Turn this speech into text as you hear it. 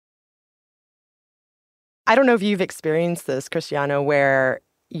I don't know if you've experienced this, Cristiano, where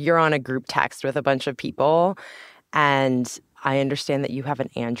you're on a group text with a bunch of people, and I understand that you have an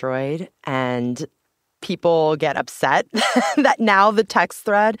Android, and people get upset that now the text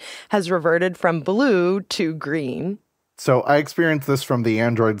thread has reverted from blue to green. So I experienced this from the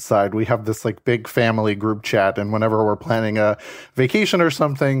Android side. We have this like big family group chat, and whenever we're planning a vacation or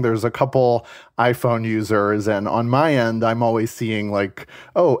something, there's a couple iPhone users, and on my end, I'm always seeing like,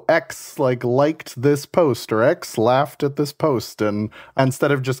 oh, X like liked this post or X laughed at this post, and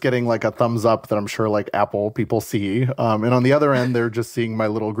instead of just getting like a thumbs up that I'm sure like Apple people see, and on the other end, they're just seeing my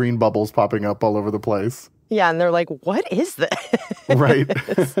little green bubbles popping up all over the place. Yeah, and they're like, what is this? Right.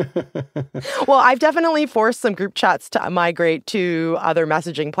 Well, I've definitely forced some group chats to migrate to other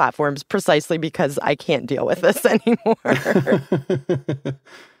messaging platforms precisely because I can't deal with this anymore.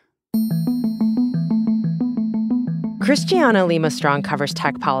 Cristiano Lima-Strong covers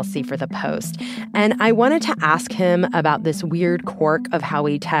tech policy for The Post, and I wanted to ask him about this weird quirk of how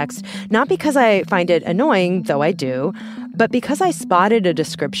we text, not because I find it annoying, though I do, but because I spotted a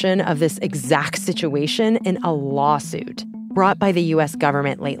description of this exact situation in a lawsuit brought by the U.S.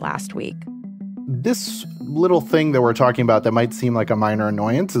 government late last week. This little thing that we're talking about that might seem like a minor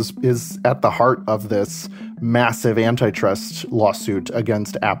annoyance is at the heart of this massive antitrust lawsuit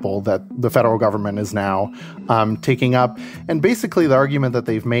against Apple that the federal government is now taking up. And basically the argument that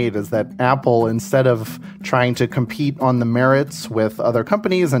they've made is that Apple, instead of trying to compete on the merits with other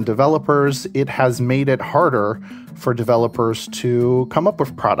companies and developers, it has made it harder for developers to come up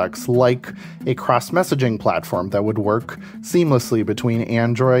with products like a cross-messaging platform that would work seamlessly between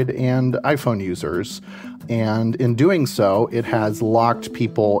Android and iPhone users. And in doing so, it has locked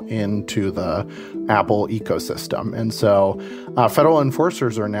people into the Apple ecosystem. And so federal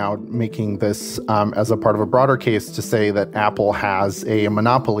enforcers are now making this as a part of a broader case to say that Apple has a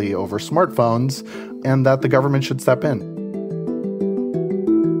monopoly over smartphones and that the government should step in.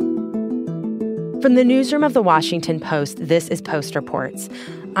 From the newsroom of The Washington Post, this is Post Reports.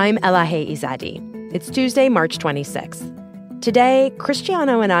 I'm Elahe Izadi. It's Tuesday, March 26th. Today,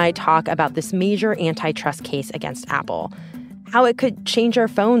 Cristiano and I talk about this major antitrust case against Apple, how it could change our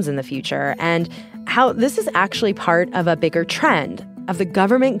phones in the future, and how this is actually part of a bigger trend of the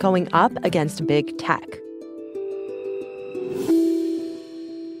government going up against big tech.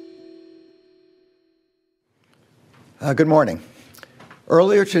 Good morning.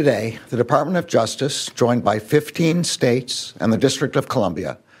 Earlier today, the Department of Justice, joined by 15 states and the District of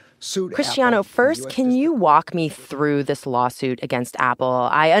Columbia, sued Cristiano, Apple. first, can you walk me through this lawsuit against Apple?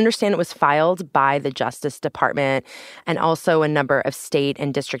 I understand it was filed by the Justice Department and also a number of state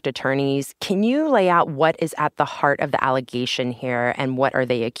and district attorneys. Can you lay out what is at the heart of the allegation here and what are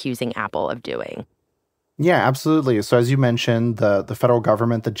they accusing Apple of doing? Yeah, absolutely. So as you mentioned, the federal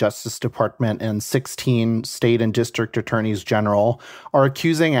government, the Justice Department, and 16 state and district attorneys general are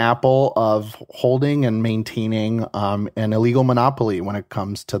accusing Apple of holding and maintaining an illegal monopoly when it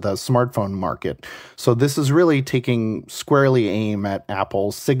comes to the smartphone market. So this is really taking squarely aim at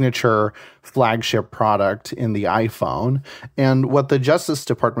Apple's signature flagship product in the iPhone. And what the Justice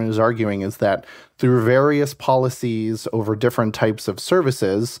Department is arguing is that through various policies over different types of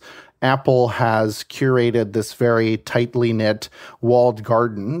services, Apple has curated this very tightly knit walled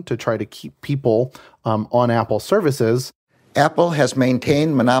garden to try to keep people on Apple services. Apple has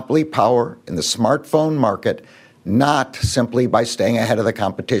maintained monopoly power in the smartphone market not simply by staying ahead of the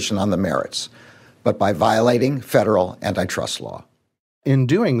competition on the merits, but by violating federal antitrust law. In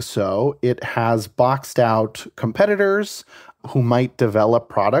doing so, it has boxed out competitors who might develop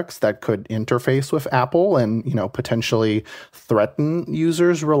products that could interface with Apple and, potentially threaten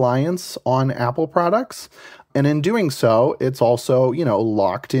users' reliance on Apple products. And in doing so, it's also,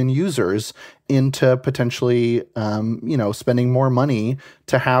 locked in users into potentially, spending more money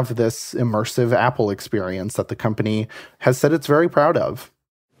to have this immersive Apple experience that the company has said it's very proud of.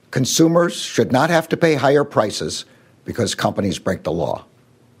 Consumers should not have to pay higher prices because companies break the law.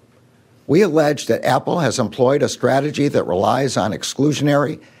 We allege that Apple has employed a strategy that relies on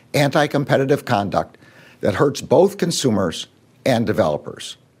exclusionary, anti-competitive conduct that hurts both consumers and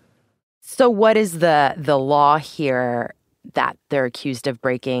developers. So what is the law here that they're accused of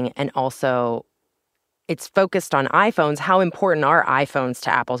breaking? And also, it's focused on iPhones. How important are iPhones to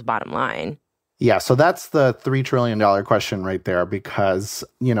Apple's bottom line? Yeah, so that's the $3 trillion question right there because,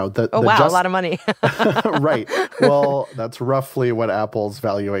 a lot of money. Right. Well, that's roughly what Apple's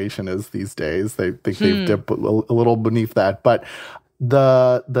valuation is these days. They think they've dipped a little beneath that. But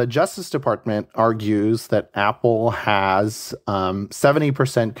The Justice Department argues that Apple has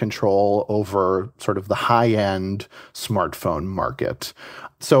 70% control over sort of the high-end smartphone market.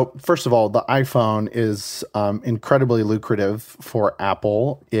 So first of all, the iPhone is incredibly lucrative for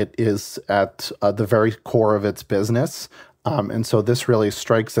Apple. It is at the very core of its business. And so this really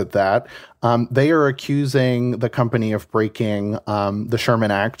strikes at that. They are accusing the company of breaking the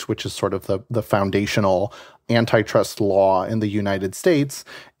Sherman Act, which is sort of the foundational antitrust law in the United States.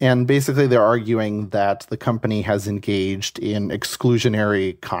 And basically, they're arguing that the company has engaged in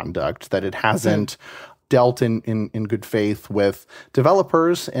exclusionary conduct, that it hasn't dealt in good faith with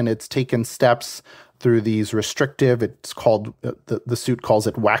developers, and it's taken steps through these restrictive, it's called, the suit calls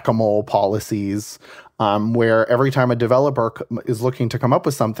it whack-a-mole policies, where every time a developer is looking to come up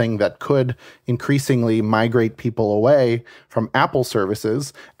with something that could increasingly migrate people away from Apple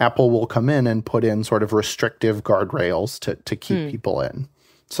services, Apple will come in and put in sort of restrictive guardrails to keep people in.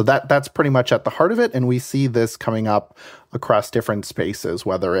 So that's pretty much at the heart of it, and we see this coming up across different spaces,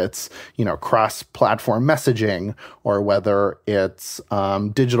 whether it's cross-platform messaging or whether it's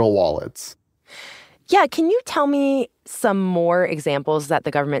digital wallets. Yeah, can you tell me some more examples that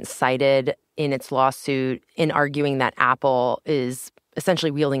the government cited in its lawsuit in arguing that Apple is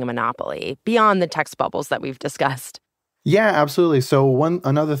essentially wielding a monopoly beyond the text bubbles that we've discussed? Yeah, absolutely. So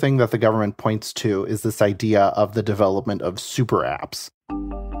another thing that the government points to is this idea of the development of super apps.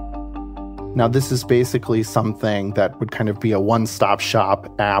 Now, this is basically something that would kind of be a one-stop shop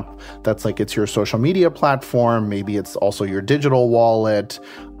app that's like it's your social media platform. Maybe it's also your digital wallet.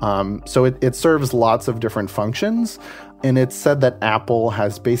 So it serves lots of different functions. And it's said that Apple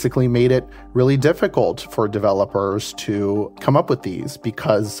has basically made it really difficult for developers to come up with these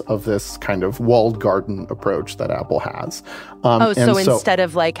because of this kind of walled garden approach that Apple has. So instead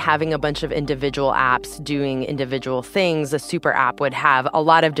of like having a bunch of individual apps doing individual things, a super app would have a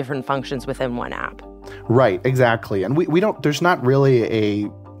lot of different functions within one app. Right, exactly. And we don't, there's not really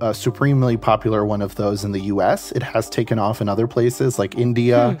a supremely popular one of those in the US. It has taken off in other places like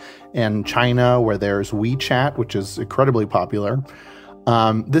India and China, where there's WeChat, which is incredibly popular.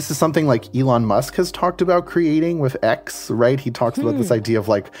 This is something like Elon Musk has talked about creating with X, right? He talks about this idea of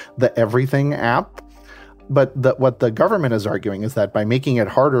like the everything app. But what the government is arguing is that by making it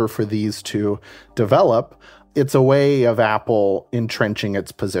harder for these to develop, it's a way of Apple entrenching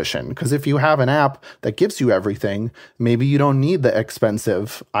its position. Because if you have an app that gives you everything, maybe you don't need the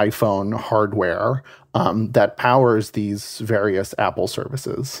expensive iPhone hardware that powers these various Apple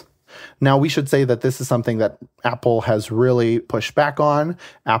services. Now, we should say that this is something that Apple has really pushed back on.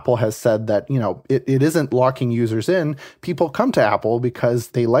 Apple has said that, it isn't locking users in. People come to Apple because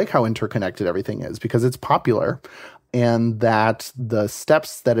they like how interconnected everything is, because it's popular. And that the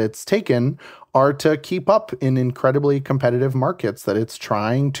steps that it's taken are to keep up in incredibly competitive markets that it's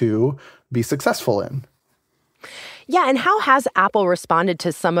trying to be successful in. Yeah, and how has Apple responded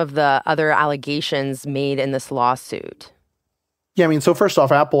to some of the other allegations made in this lawsuit? Yeah, so first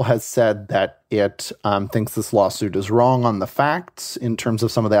off, Apple has said that it thinks this lawsuit is wrong on the facts in terms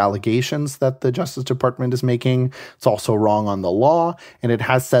of some of the allegations that the Justice Department is making. It's also wrong on the law, and it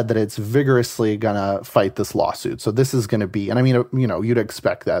has said that it's vigorously going to fight this lawsuit. So this is going to be, and you'd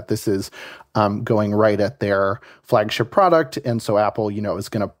expect that. This is going right at their flagship product, and so Apple, is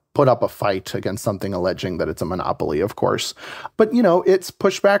going to put up a fight against something alleging that it's a monopoly, of course. But, it's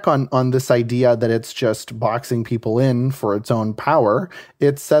pushed back on this idea that it's just boxing people in for its own power.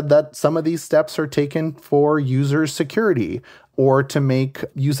 It's said that some of these steps are taken for user security or to make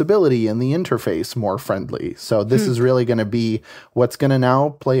usability in the interface more friendly. So this is really going to be what's going to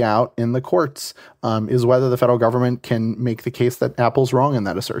now play out in the courts, is whether the federal government can make the case that Apple's wrong in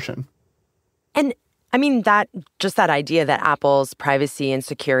that assertion. And that idea that Apple's privacy and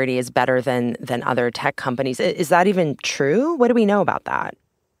security is better than other tech companies, is that even true? What do we know about that?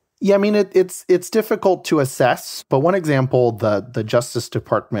 Yeah, it's difficult to assess. But one example the Justice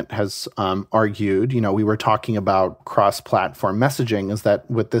Department has argued, we were talking about cross-platform messaging, is that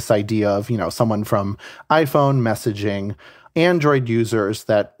with this idea of, someone from iPhone messaging Android users,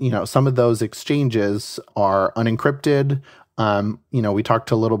 that, some of those exchanges are unencrypted. We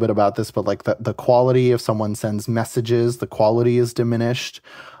talked a little bit about this, but like the quality, if someone sends messages, the quality is diminished.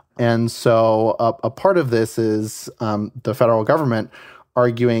 And so a part of this is the federal government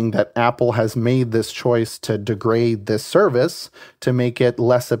arguing that Apple has made this choice to degrade this service to make it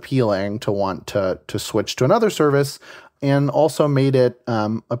less appealing to want to switch to another service, and also made it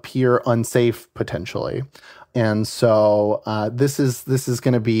appear unsafe potentially. And so this is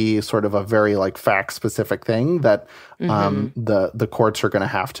going to be sort of a very fact-specific thing that the courts are going to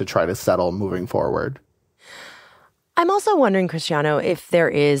have to try to settle moving forward. I'm also wondering, Cristiano, if there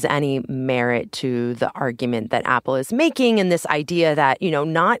is any merit to the argument that Apple is making and this idea that,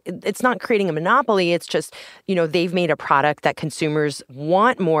 it's not creating a monopoly. It's just, they've made a product that consumers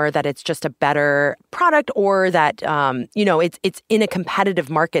want more, that it's just a better product, or that, it's in a competitive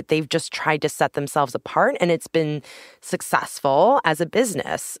market. They've just tried to set themselves apart and it's been successful as a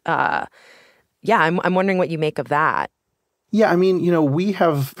business. I'm wondering what you make of that. Yeah, I mean, we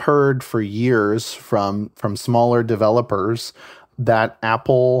have heard for years from smaller developers that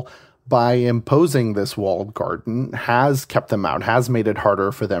Apple, by imposing this walled garden, has kept them out, has made it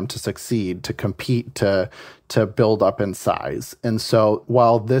harder for them to succeed, to compete, to build up in size. And so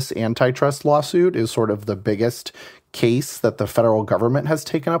while this antitrust lawsuit is sort of the biggest case that the federal government has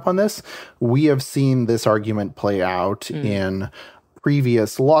taken up on this, we have seen this argument play out in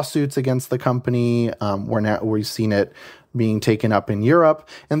previous lawsuits against the company. We've seen it being taken up in Europe.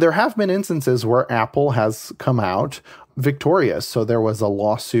 And there have been instances where Apple has come out victorious. So there was a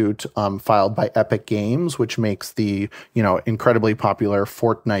lawsuit filed by Epic Games, which makes the, incredibly popular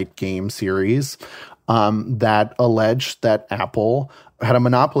Fortnite game series, that alleged that Apple had a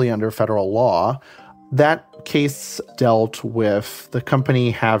monopoly under federal law. That case dealt with the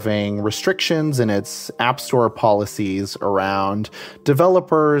company having restrictions in its App Store policies around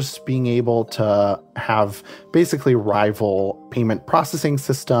developers being able to have basically rival payment processing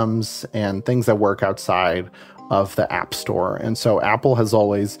systems and things that work outside of the App Store. And so Apple has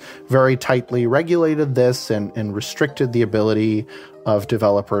always very tightly regulated this and restricted the ability of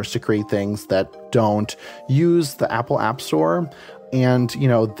developers to create things that don't use the Apple App Store. And,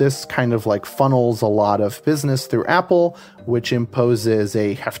 this kind of funnels a lot of business through Apple, which imposes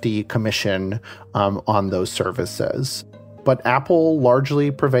a hefty commission on those services. But Apple largely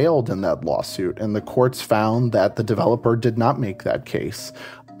prevailed in that lawsuit, and the courts found that the developer did not make that case.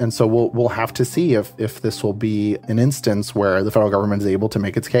 And so we'll have to see if this will be an instance where the federal government is able to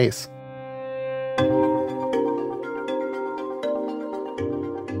make its case.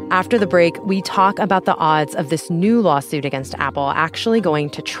 After the break, we talk about the odds of this new lawsuit against Apple actually going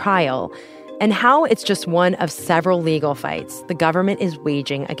to trial and how it's just one of several legal fights the government is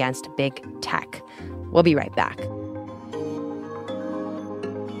waging against big tech. We'll be right back.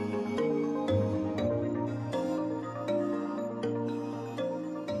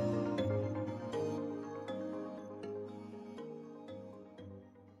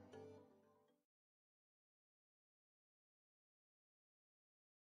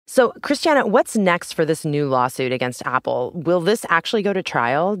 So, Cristiano, what's next for this new lawsuit against Apple? Will this actually go to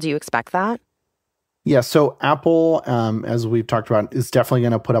trial? Do you expect that? Yeah, so Apple, as we've talked about, is definitely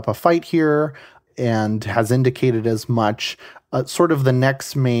going to put up a fight here and has indicated as much. Sort of the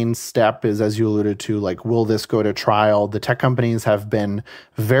next main step is, as you alluded to, will this go to trial? The tech companies have been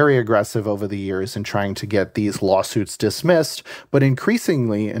very aggressive over the years in trying to get these lawsuits dismissed. But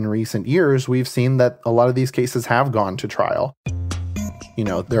increasingly in recent years, we've seen that a lot of these cases have gone to trial.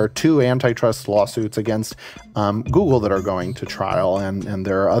 There are 2 antitrust lawsuits against Google that are going to trial, and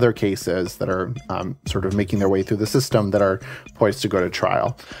there are other cases that are sort of making their way through the system that are poised to go to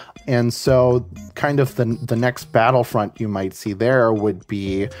trial. And so kind of the next battlefront you might see there would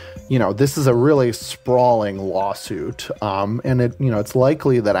be, this is a really sprawling lawsuit. And it's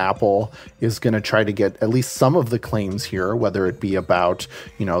likely that Apple is going to try to get at least some of the claims here, whether it be about,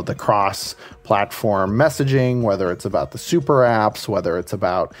 the cross-platform messaging, whether it's about the super apps, whether it's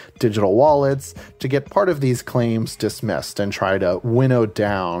about digital wallets, to get part of these claims dismissed and try to winnow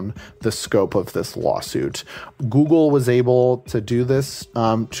down the scope of this lawsuit. Google was able to do this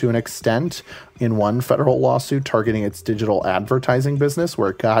to an extent in one federal lawsuit targeting its digital advertising business,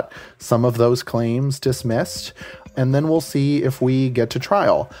 where it got some of those claims dismissed. And then we'll see if we get to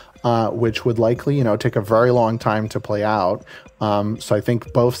trial, which would likely, take a very long time to play out. So I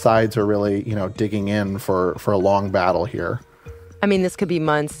think both sides are really, digging in for a long battle here. I mean, this could be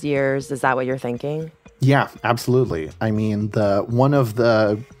months, years. Is that what you're thinking? Yeah, absolutely. I mean, one of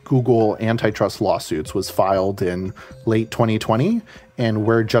the Google antitrust lawsuits was filed in late 2020, and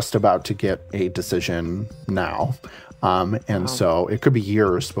we're just about to get a decision now. So it could be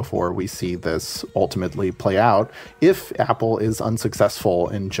years before we see this ultimately play out if Apple is unsuccessful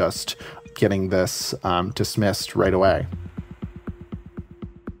in just getting this dismissed right away.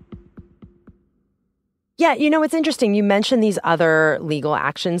 Yeah, it's interesting. You mentioned these other legal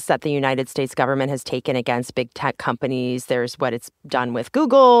actions that the United States government has taken against big tech companies. There's what it's done with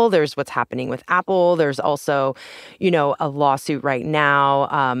Google. There's what's happening with Apple. There's also, a lawsuit right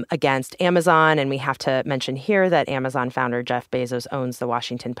now against Amazon. And we have to mention here that Amazon founder Jeff Bezos owns the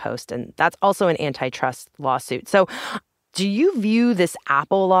Washington Post. And that's also an antitrust lawsuit. So Do you view this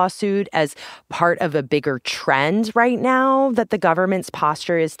Apple lawsuit as part of a bigger trend right now that the government's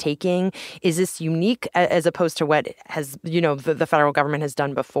posture is taking? Is this unique as opposed to what has, the federal government has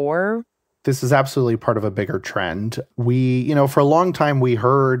done before? This is absolutely part of a bigger trend. For a long time, we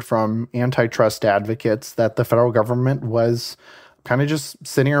heard from antitrust advocates that the federal government was kind of just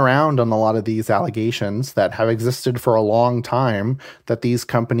sitting around on a lot of these allegations that have existed for a long time, that these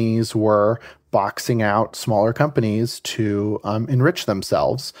companies were boxing out smaller companies to enrich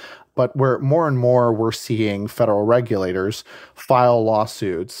themselves. But more and more we're seeing federal regulators file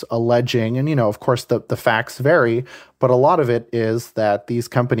lawsuits alleging, and of course the facts vary, but a lot of it is that these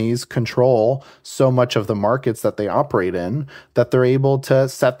companies control so much of the markets that they operate in that they're able to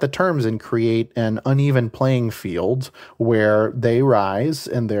set the terms and create an uneven playing field where they rise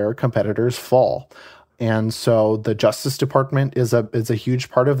and their competitors fall. And so the Justice Department is a huge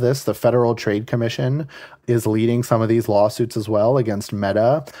part of this. The Federal Trade Commission is leading some of these lawsuits as well against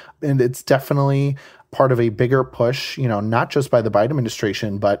Meta. And it's definitely part of a bigger push, not just by the Biden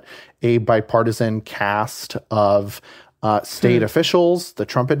administration, but a bipartisan cast of state officials. The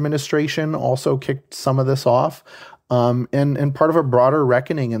Trump administration also kicked some of this off. And part of a broader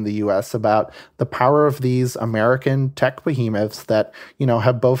reckoning in the U.S. about the power of these American tech behemoths that,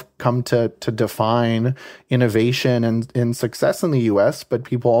 have both come to define innovation and success in the U.S., but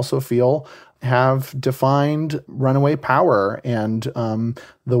people also feel have defined runaway power and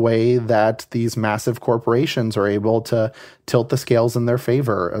the way that these massive corporations are able to tilt the scales in their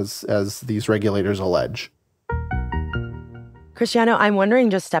favor, as these regulators allege. Cristiano, I'm wondering,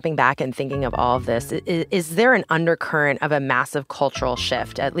 just stepping back and thinking of all of this, is there an undercurrent of a massive cultural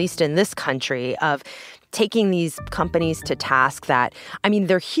shift, at least in this country, of taking these companies to task that,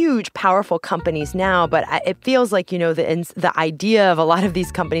 they're huge, powerful companies now, but it feels like, the idea of a lot of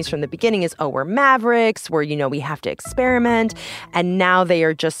these companies from the beginning is, we're mavericks, we have to experiment. And now they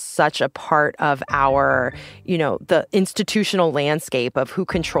are just such a part of our, the institutional landscape of who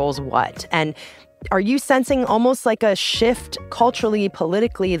controls what. And are you sensing almost like a shift culturally,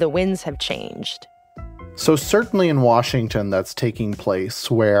 politically, the winds have changed? So certainly in Washington, that's taking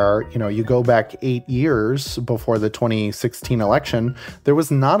place where, you go back 8 years before the 2016 election, there was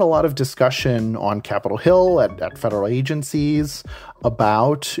not a lot of discussion on Capitol Hill at federal agencies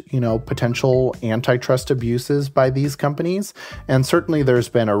about, potential antitrust abuses by these companies. And certainly there's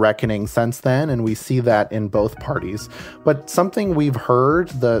been a reckoning since then, and we see that in both parties. But something we've heard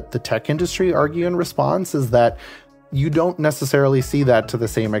the tech industry argue in response is that you don't necessarily see that to the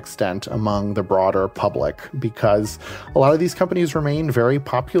same extent among the broader public, because a lot of these companies remain very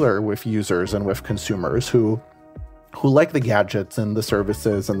popular with users and with consumers who like the gadgets and the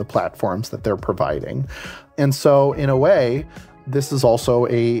services and the platforms that they're providing. And so in a way, this is also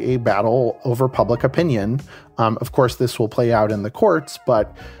a battle over public opinion. Of course, this will play out in the courts,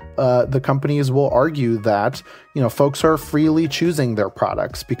 but the companies will argue that, folks are freely choosing their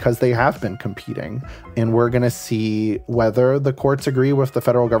products because they have been competing. And we're going to see whether the courts agree with the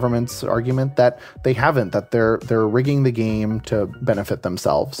federal government's argument that they haven't, that they're rigging the game to benefit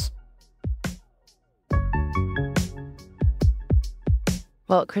themselves.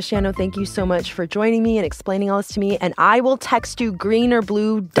 Well, Cristiano, thank you so much for joining me and explaining all this to me. And I will text you green or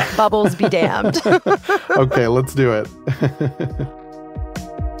blue bubbles be damned. Okay, let's do it.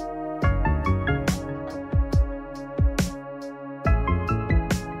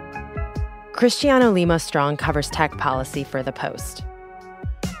 Cristiano Lima-Strong covers tech policy for The Post.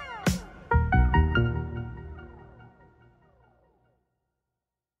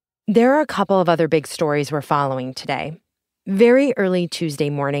 There are a couple of other big stories we're following today. Very early Tuesday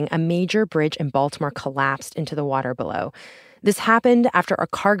morning, a major bridge in Baltimore collapsed into the water below. This happened after a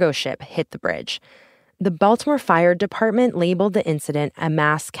cargo ship hit the bridge. The Baltimore Fire Department labeled the incident a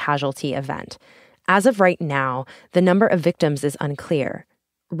mass casualty event. As of right now, the number of victims is unclear.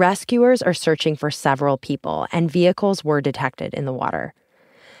 Rescuers are searching for several people, and vehicles were detected in the water.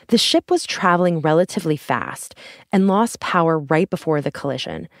 The ship was traveling relatively fast and lost power right before the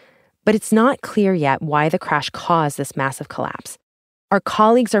collision. But it's not clear yet why the crash caused this massive collapse. Our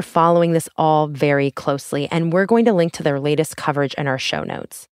colleagues are following this all very closely, and we're going to link to their latest coverage in our show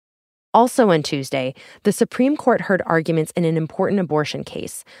notes. Also on Tuesday, the Supreme Court heard arguments in an important abortion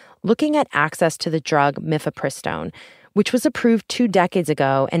case, looking at access to the drug mifepristone, which was approved 2 decades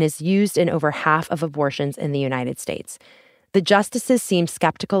ago and is used in over half of abortions in the United States. The justices seem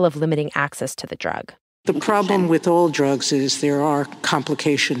skeptical of limiting access to the drug. The problem with all drugs is there are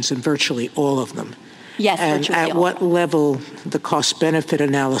complications in virtually all of them. Yes, and at what level the cost-benefit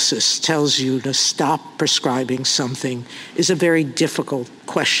analysis tells you to stop prescribing something is a very difficult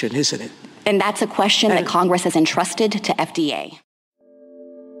question, isn't it? And that's a question that Congress has entrusted to FDA.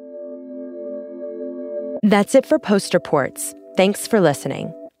 That's it for Post Reports. Thanks for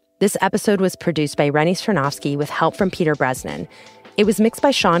listening. This episode was produced by Rennie Stronovsky with help from Peter Bresnan. It was mixed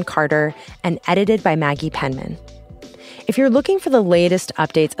by Sean Carter and edited by Maggie Penman. If you're looking for the latest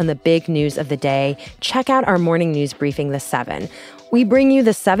updates on the big news of the day, check out our morning news briefing, The 7. We bring you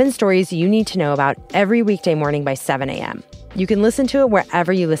the 7 stories you need to know about every weekday morning by 7 a.m. You can listen to it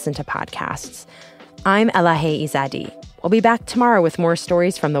wherever you listen to podcasts. I'm Elahe Izadi. We'll be back tomorrow with more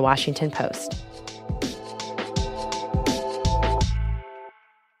stories from The Washington Post.